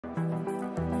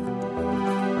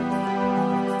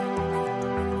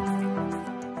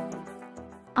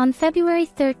On February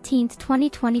 13,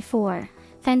 2024,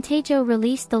 Fantajo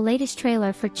released the latest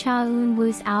trailer for Cha Eun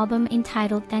Woo's album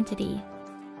entitled Entity.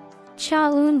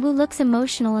 Cha Eun Woo looks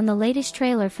emotional in the latest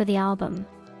trailer for the album.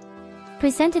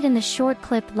 Presented in the short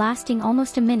clip lasting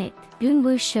almost a minute,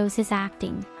 Eunwoo shows his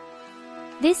acting.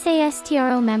 This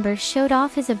ASTRO member showed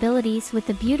off his abilities with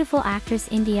the beautiful actress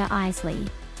India Eisley.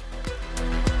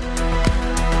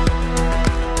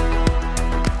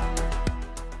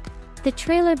 The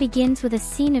trailer begins with a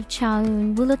scene of Cha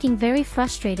Eun Woo looking very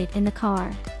frustrated in the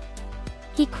car.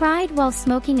 He cried while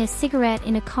smoking a cigarette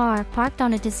in a car parked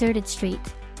on a deserted street.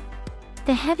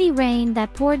 The heavy rain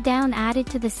that poured down added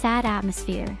to the sad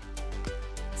atmosphere.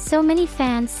 So many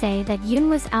fans say that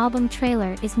Eunwoo's album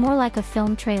trailer is more like a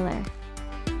film trailer.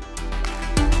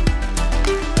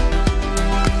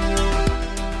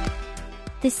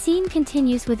 The scene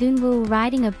continues with Eunwoo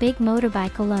riding a big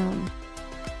motorbike alone.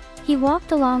 He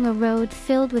walked along a road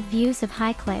filled with views of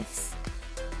high cliffs.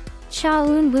 Cha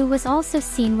Eun Woo was also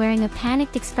seen wearing a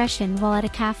panicked expression while at a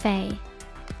cafe.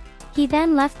 He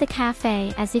then left the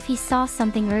cafe as if he saw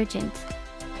something urgent.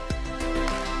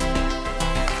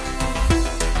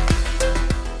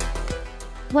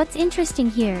 What's interesting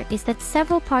here is that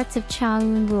several parts of Cha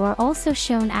Eun Woo are also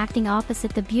shown acting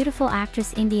opposite the beautiful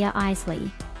actress India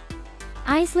Eisley.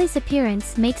 Eisley's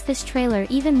appearance makes this trailer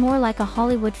even more like a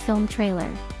Hollywood film trailer.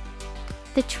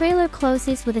 The trailer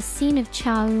closes with a scene of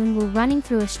Cha Eun Woo running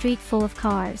through a street full of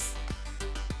cars.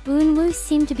 Eunwoo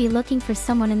seemed to be looking for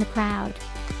someone in the crowd.